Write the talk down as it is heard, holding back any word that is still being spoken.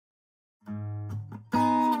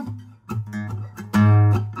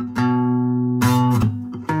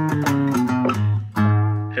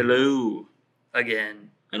Hello. Again.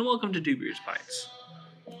 And welcome to Two Beers Pints.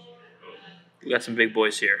 We got some big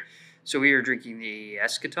boys here. So we are drinking the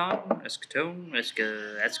Eschaton,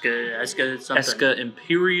 something. Escha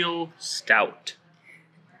Imperial Stout.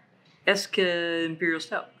 Escha Imperial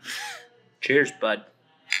Stout. Cheers, bud.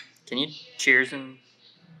 Can you cheers in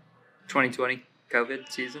 2020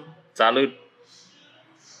 COVID season? Salud.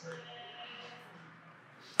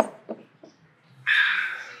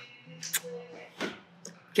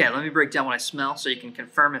 Okay, let me break down what I smell so you can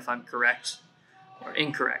confirm if I'm correct or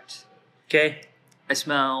incorrect. Okay. I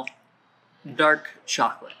smell dark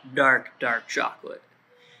chocolate. Dark chocolate.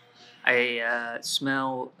 I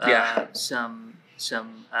smell some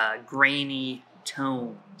grainy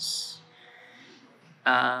tones.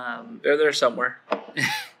 They're there somewhere.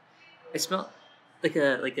 I smell like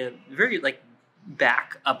a very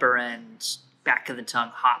upper end, back of the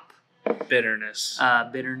tongue hop Bitterness.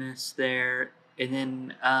 bitterness there, and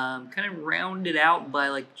then kind of rounded out by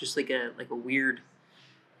a weird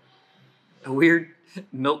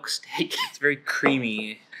milk steak. It's very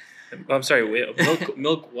creamy. I'm sorry, wait,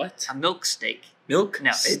 milk what? A milk steak. Milk?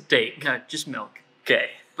 No, steak. No, just milk. Okay.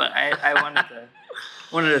 But I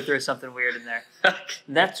wanted to throw something weird in there.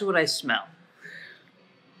 That's what I smell.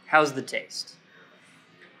 How's the taste?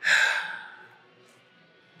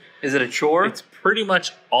 Is it a chore? It's pretty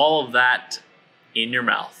much all of that in your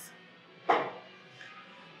mouth.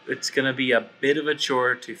 It's going to be a bit of a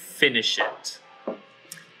chore to finish it.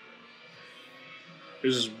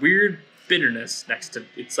 There's this weird bitterness next to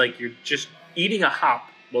it's like you're just eating a hop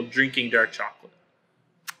while drinking dark chocolate.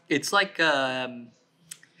 It's like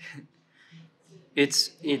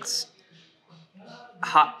it's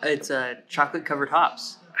hot. It's chocolate covered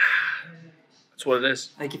hops. That's what it is.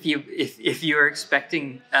 Like if you were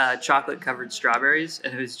expecting chocolate covered strawberries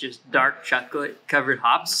and it was just dark chocolate covered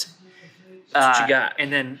hops. That's what you got.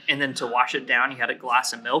 And then to wash it down, you had a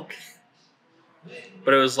glass of milk.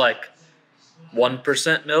 But it was like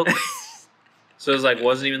 1% milk. So it was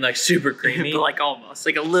wasn't even super creamy. But almost.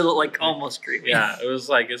 A little almost creamy. Yeah, it was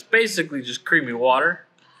it's basically just creamy water.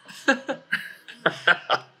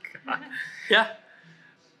 Yeah.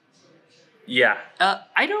 Yeah.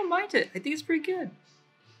 I don't mind it. I think it's pretty good.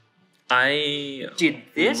 Dude,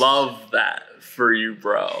 this love that for you,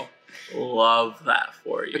 bro. Love that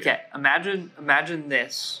for you. Okay, imagine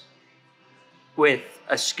this with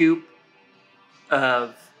a scoop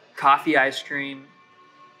of coffee ice cream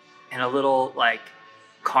and a little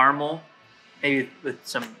caramel, maybe with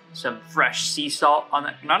some fresh sea salt on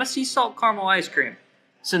that. Not a sea salt caramel ice cream.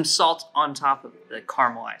 Some salt on top of the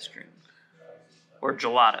caramel ice cream. Or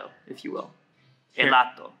gelato, if you will.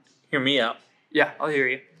 Gelato. Hear me out. Yeah, I'll hear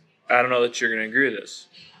you. I don't know that you're going to agree with this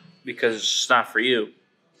because it's just not for you.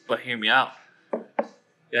 But hear me out. You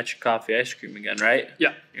got your coffee ice cream again, right?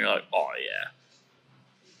 Yeah. You're like, oh, yeah.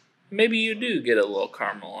 Maybe you do get a little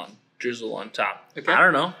caramel drizzle on top. Okay. I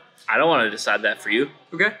don't know. I don't want to decide that for you.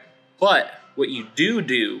 Okay. But what you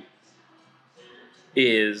do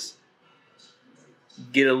is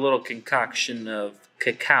get a little concoction of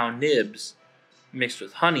cacao nibs mixed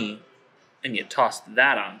with honey, and you toss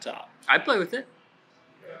that on top. I play with it.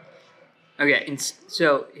 Okay, and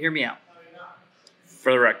so hear me out.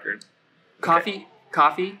 For the record. Coffee,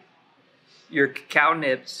 your cacao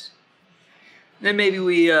nibs. Then maybe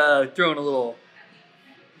we throw in a little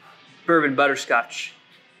bourbon butterscotch.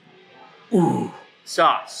 Ooh.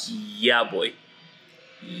 Sauce. Yeah, boy.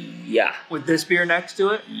 Yeah. With this beer next to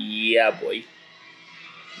it? Yeah, boy.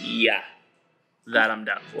 Yeah. That I'm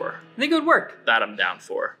down for. I think it would work. That I'm down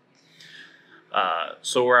for.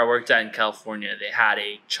 So where I worked at in California, they had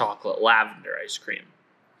a chocolate lavender ice cream.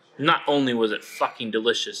 Not only was it fucking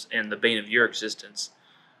delicious and the bane of your existence.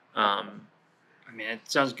 It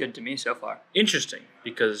sounds good to me so far. Interesting,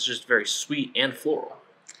 because it's just very sweet and floral.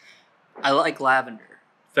 I like lavender.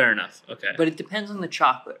 Fair enough. Okay. But it depends on the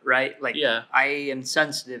chocolate, right? Yeah. I am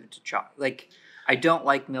sensitive to chocolate. I don't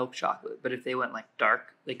like milk chocolate, but if they went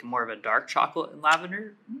dark, more of a dark chocolate and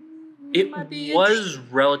lavender, it might be was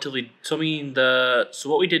relatively. So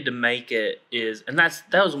what we did to make it is, and that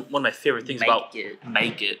was one of my favorite things one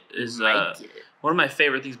of my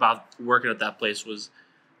favorite things about working at that place was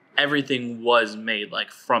everything was made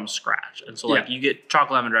from scratch, and so you get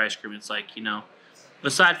chocolate lavender ice cream. It's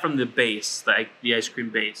aside from the base, the ice cream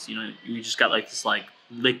base, you just got this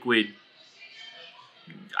liquid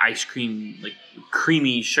ice cream,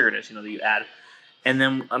 creamy sugarness, that you add. And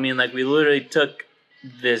then, we literally took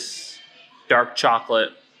this dark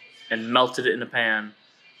chocolate and melted it in a pan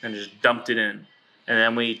and just dumped it in. And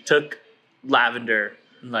then we took lavender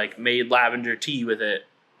and, made lavender tea with it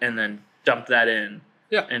and then dumped that in.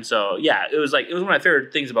 Yeah. And so, yeah, it was one of my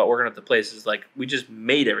favorite things about working at the place is like we just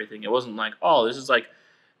made everything. It wasn't like, oh, this is like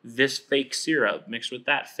this fake syrup mixed with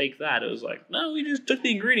that fake that. It was like, no, we just took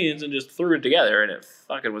the ingredients and just threw it together, and it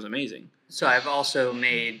fucking was amazing. So I've also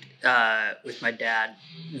made with my dad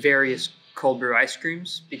various cold brew ice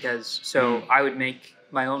creams because I would make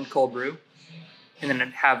my own cold brew, and then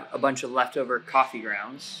I'd have a bunch of leftover coffee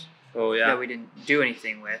grounds. Oh yeah. That we didn't do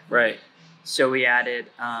anything with. Right. So we added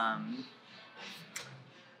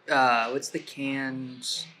what's the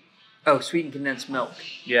cans? Oh, sweetened condensed milk.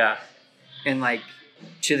 Yeah. And like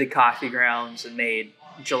to the coffee grounds and made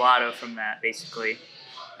gelato from that basically.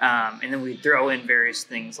 And then we throw in various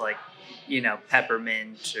things like,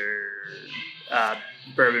 peppermint or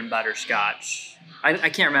bourbon butterscotch. I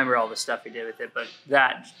can't remember all the stuff we did with it, but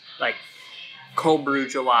that like cold brew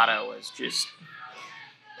gelato was just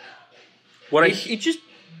it just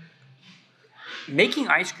making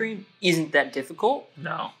ice cream isn't that difficult.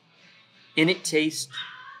 No. And it tastes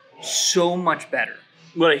so much better.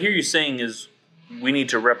 What I hear you saying is we need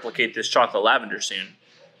to replicate this chocolate lavender soon.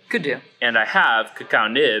 Could do. And I have cacao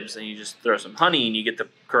nibs, and you just throw some honey, and you get the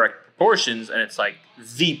correct proportions, and it's like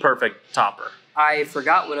the perfect topper. I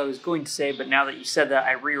forgot what I was going to say, but now that you said that,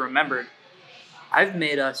 I re-remembered. I've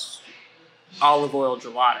made us olive oil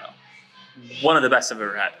gelato. One of the best I've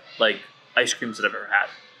ever had. Like, ice creams that I've ever had.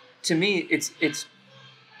 To me, it's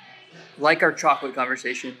like our chocolate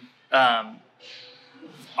conversation.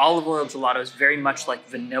 Olive oil gelato is very much like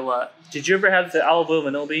vanilla. Did you ever have the olive oil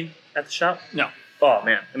vanilla bean at the shop? No. Oh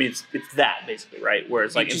man, I mean it's that basically, right? Where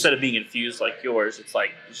it's like instead of being infused like yours, it's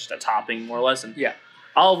like just a topping more or less. And yeah,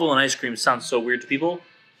 olive oil and ice cream sounds so weird to people.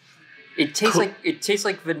 It tastes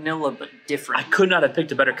like vanilla but different. I could not have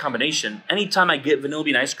picked a better combination. Anytime I get vanilla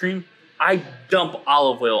bean ice cream, I dump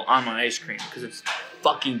olive oil on my ice cream because it's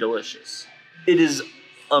fucking delicious. It is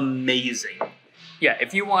amazing. Yeah,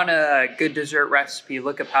 if you want a good dessert recipe,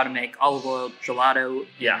 look up how to make olive oil gelato.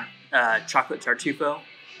 Yeah. Chocolate tartufo.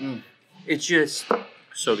 It's just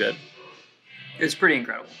so good. It's pretty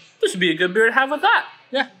incredible. This would be a good beer to have with that.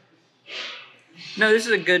 Yeah. No, this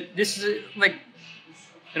is like,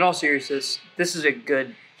 in all seriousness, this is a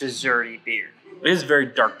good desserty beer. It is very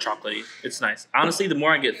dark chocolatey. It's nice. Honestly, the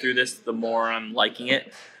more I get through this, the more I'm liking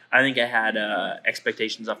it. I think I had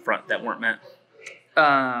expectations up front that weren't met.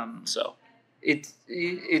 So.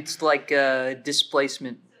 It's like a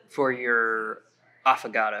displacement for your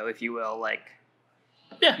affogato, if you will. Like,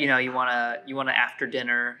 yeah, you want a after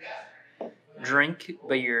dinner drink,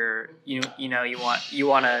 but you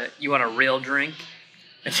want a real drink,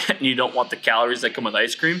 and you don't want the calories that come with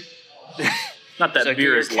ice cream. Not that so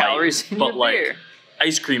beer is light, but like beer.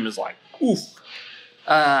 Ice cream is like oof.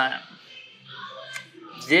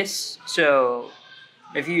 So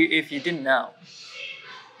if you didn't know,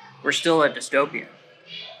 we're still at Dystopian.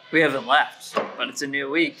 We haven't left, but it's a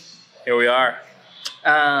new week. Here we are.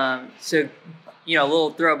 So, a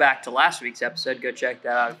little throwback to last week's episode. Go check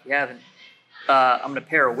that out if you haven't. I'm going to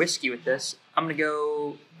pair a whiskey with this. I'm going to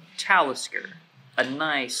go Talisker. A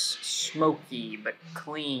nice, smoky, but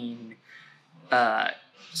clean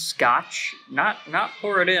scotch. Not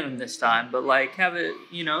pour it in this time, but like have it,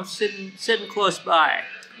 sitting close by.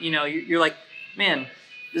 You're like, man,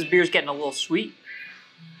 this beer's getting a little sweet.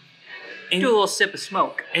 And do a little sip of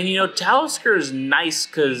smoke. And Talisker is nice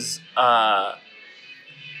because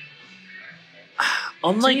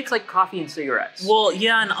unlike it's like coffee and cigarettes. Well,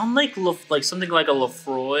 yeah, and unlike like something like a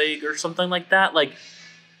Lafroig or something like that, like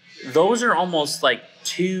those are almost like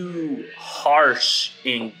too harsh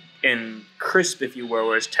and crisp, if you will.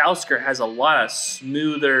 Whereas Talisker has a lot of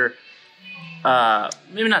smoother,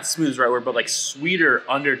 maybe not smooth is the right word, but like sweeter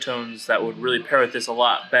undertones that would really pair with this a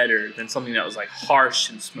lot better than something that was like harsh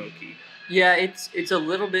and smoky. Yeah, it's a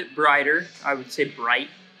little bit brighter. I would say bright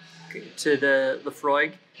to the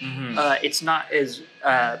Lafroig. Mm-hmm. It's not as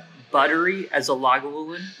buttery as a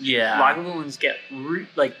Lagavulin. Yeah, Lagavulins get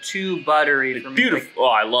too buttery. It's for me. beautiful.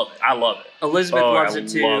 I love it. I love it. Elizabeth loves it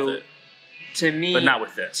too. Love it. To me, but not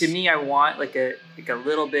with this. To me, I want like a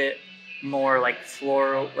little bit more like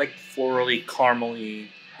floral, like florally, caramely,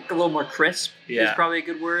 like a little more crisp. Yeah. Is probably a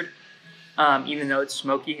good word. Even though it's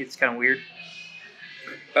smoky, it's kind of weird.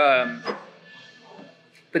 But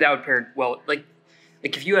that would pair well. Like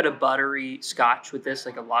if you had a buttery scotch with this,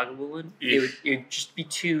 like a Lagavulin, it would just be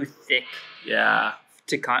too thick. Yeah.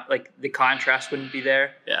 To the contrast wouldn't be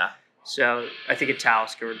there. Yeah. So I think a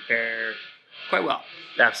Talisker would pair quite well.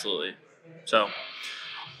 Absolutely. So,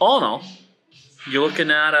 all in all, you're looking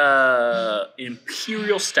at a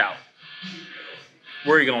Imperial Stout.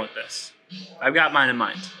 Where are you going with this? I've got mine in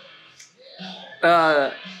mind.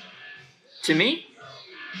 To me,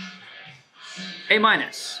 A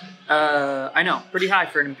minus. I know, pretty high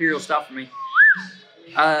for an Imperial Stout for me.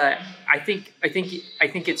 I think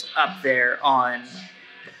it's up there on.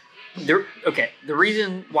 The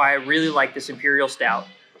reason why I really like this Imperial Stout,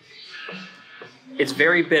 it's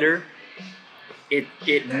very bitter.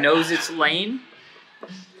 It knows its lane,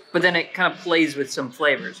 but then it kind of plays with some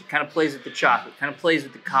flavors. It kind of plays with the chocolate, kind of plays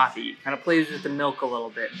with the coffee, it kind of plays with the milk a little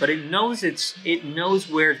bit. But it knows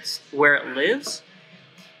where it lives,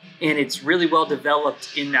 and it's really well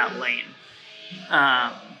developed in that lane.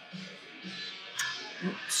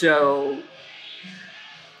 So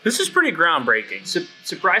this is pretty groundbreaking.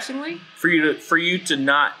 Surprisingly, for you to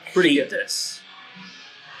not hate this.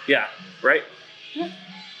 Yeah. Right.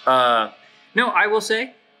 Yeah. No, I will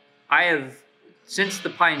say, I have, since the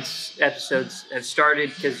Pints episodes have started,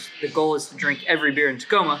 because the goal is to drink every beer in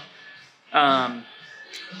Tacoma,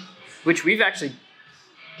 which we've actually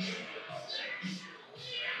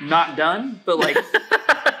not done, but like,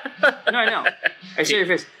 no, I know, I see your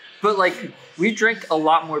face, but like, we drink a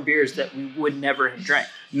lot more beers that we would never have drank.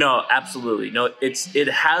 No, absolutely. No, it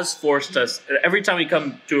has forced us, every time we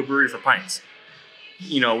come to a brewery for pints,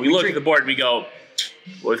 we look at the board and we go,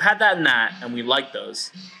 well, we've had that and that, and we like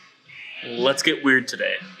those. Let's get weird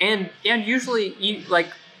today. And usually,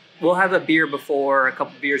 we'll have a beer before, a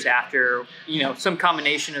couple beers after, some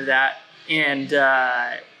combination of that. And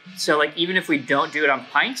so, like, even if we don't do it on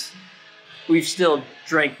pints, we've still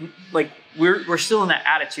drank, like, we're still in that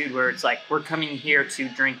attitude where it's like, we're coming here to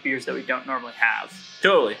drink beers that we don't normally have.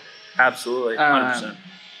 Totally. Absolutely. 100%.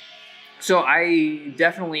 So I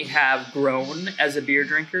definitely have grown as a beer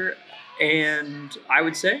drinker. And I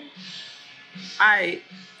would say I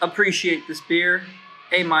appreciate this beer.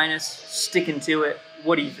 A minus, sticking to it.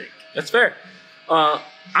 What do you think? That's fair.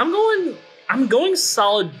 I'm going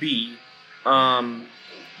solid B.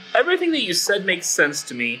 Everything that you said makes sense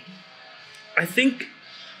to me. I think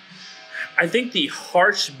the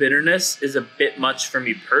harsh bitterness is a bit much for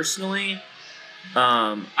me personally.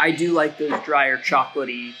 I do like those drier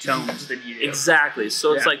chocolately tones than you do. Exactly.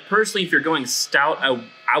 So it's like, personally, if you're going stout,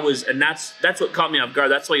 I was, and that's what caught me off guard.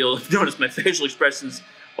 That's why you'll notice my facial expressions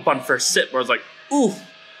upon first sip, where I was like, ooh,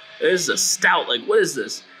 this is a stout. Like, what is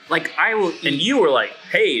this? Like, I will eat. And you were like,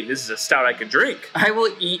 hey, this is a stout I can drink. I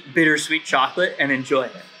will eat bittersweet chocolate and enjoy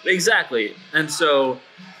it. Exactly. And so,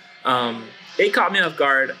 it caught me off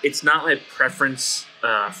guard. It's not my preference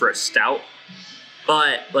for a stout.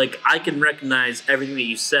 But, like, I can recognize everything that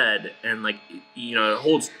you said, and, like, it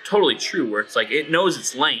holds totally true, where it's like, it knows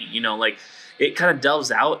its lane, like, it kind of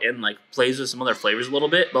delves out and, like, plays with some other flavors a little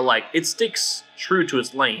bit, but, like, it sticks true to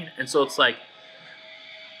its lane. And so it's like,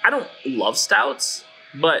 I don't love stouts,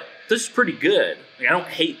 but this is pretty good. Like, I don't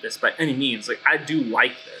hate this by any means. Like, I do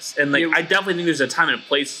like this. And, like, I definitely think there's a time and a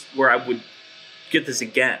place where I would get this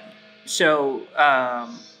again. So,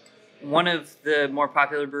 one of the more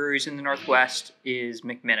popular breweries in the Northwest is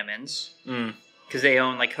McMenamin's, because they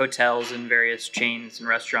own like hotels and various chains and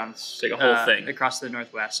restaurants, like a whole thing across the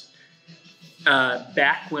Northwest.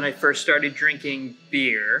 Back when I first started drinking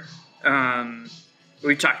beer,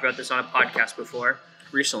 we've talked about this on a podcast before.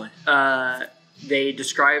 Recently, they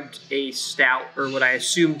described a stout, or what I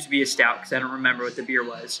assumed to be a stout, because I don't remember what the beer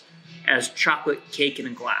was, as chocolate cake in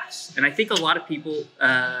a glass. And I think a lot of people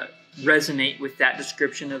resonate with that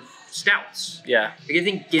description of stouts. Yeah. Like, I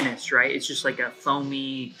think Guinness, right? It's just like a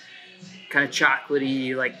foamy, kind of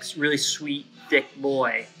chocolatey, like really sweet, thick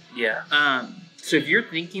boy. Yeah. So if you're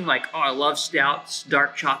thinking like, oh, I love stouts,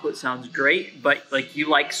 dark chocolate sounds great, but like you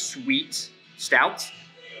like sweet stouts,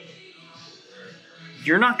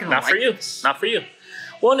 you're not gonna like this. Not for you.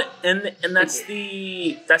 Well, and that's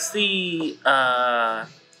the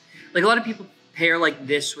like, a lot of people pair like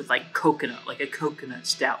this with like coconut, like a coconut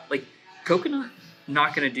stout. Like, coconut,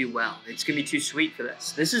 not going to do well. It's going to be too sweet for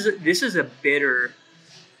this. This is a bitter.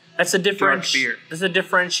 That's a dark beer. There's a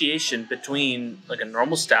differentiation between like a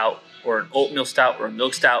normal stout or an oatmeal stout or a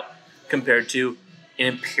milk stout compared to an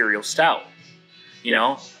Imperial Stout.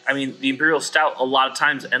 I mean, the Imperial Stout a lot of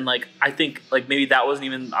times, and like, I think like maybe that wasn't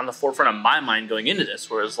even on the forefront of my mind going into this,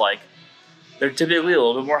 whereas like, they're typically a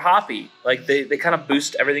little bit more hoppy. Like, they kind of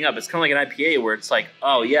boost everything up. It's kind of like an IPA where it's like,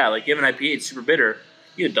 oh yeah, like you have an IPA, it's super bitter.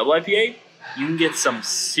 You get a double IPA, you can get some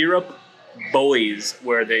syrup boys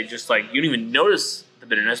where they just like, you don't even notice the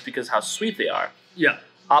bitterness because how sweet they are. Yeah.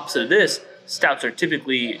 Opposite of this, stouts are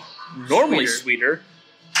typically normally sweeter.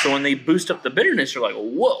 So when they boost up the bitterness, you're like,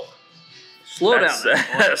 whoa. Slow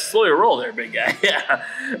down. Slow your roll there, big guy.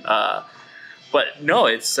 Yeah. But no,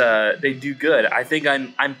 it's they do good. I think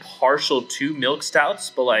I'm partial to milk stouts,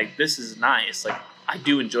 but like, this is nice. Like, I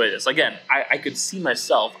do enjoy this. Again, I could see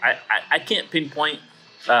myself. I can't pinpoint.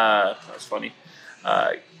 That was funny.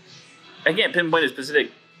 I can't pinpoint a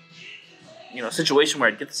specific, situation where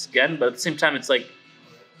I'd get this again, but at the same time, it's like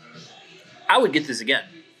I would get this again.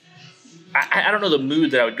 I don't know the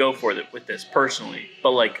mood that I would go for with this personally,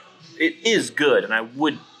 but like it is good, and I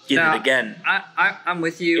would get it again. I'm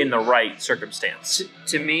with you in the right circumstance.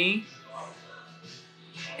 To me,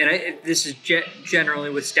 and this is generally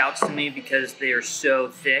with stouts to me because they are so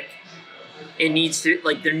thick. It needs to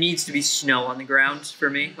there needs to be snow on the ground for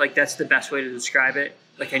me. Like that's the best way to describe it.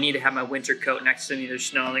 Like I need to have my winter coat next to me. There's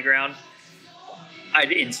snow on the ground.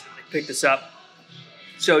 I'd instantly pick this up.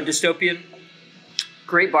 So Dystopian,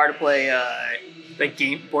 great bar to play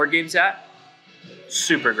board games at.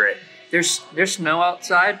 Super great. There's snow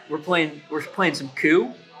outside. We're playing some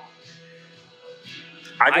coup.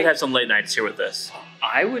 I could have some late nights here with this.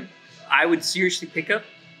 I would seriously pick up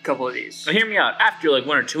a couple of these. Now hear me out. After like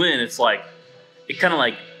 1 or 2 in, it's like it kind of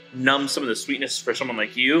like numbs some of the sweetness for someone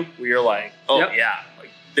like you, where you're like, oh yeah, like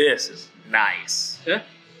this is nice. Yeah.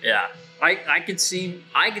 Yeah. I could see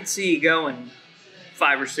going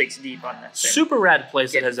 5 or 6 deep on that thing. Super rad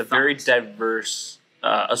place that has a very diverse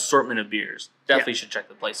assortment of beers. Definitely should check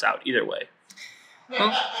the place out. Either way.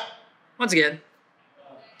 Well, once again,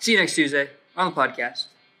 see you next Tuesday on the podcast.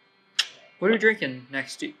 What are we drinking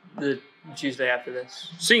the Tuesday after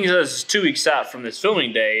this? Seeing as it's 2 weeks out from this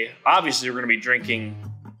filming day, obviously we're going to be drinking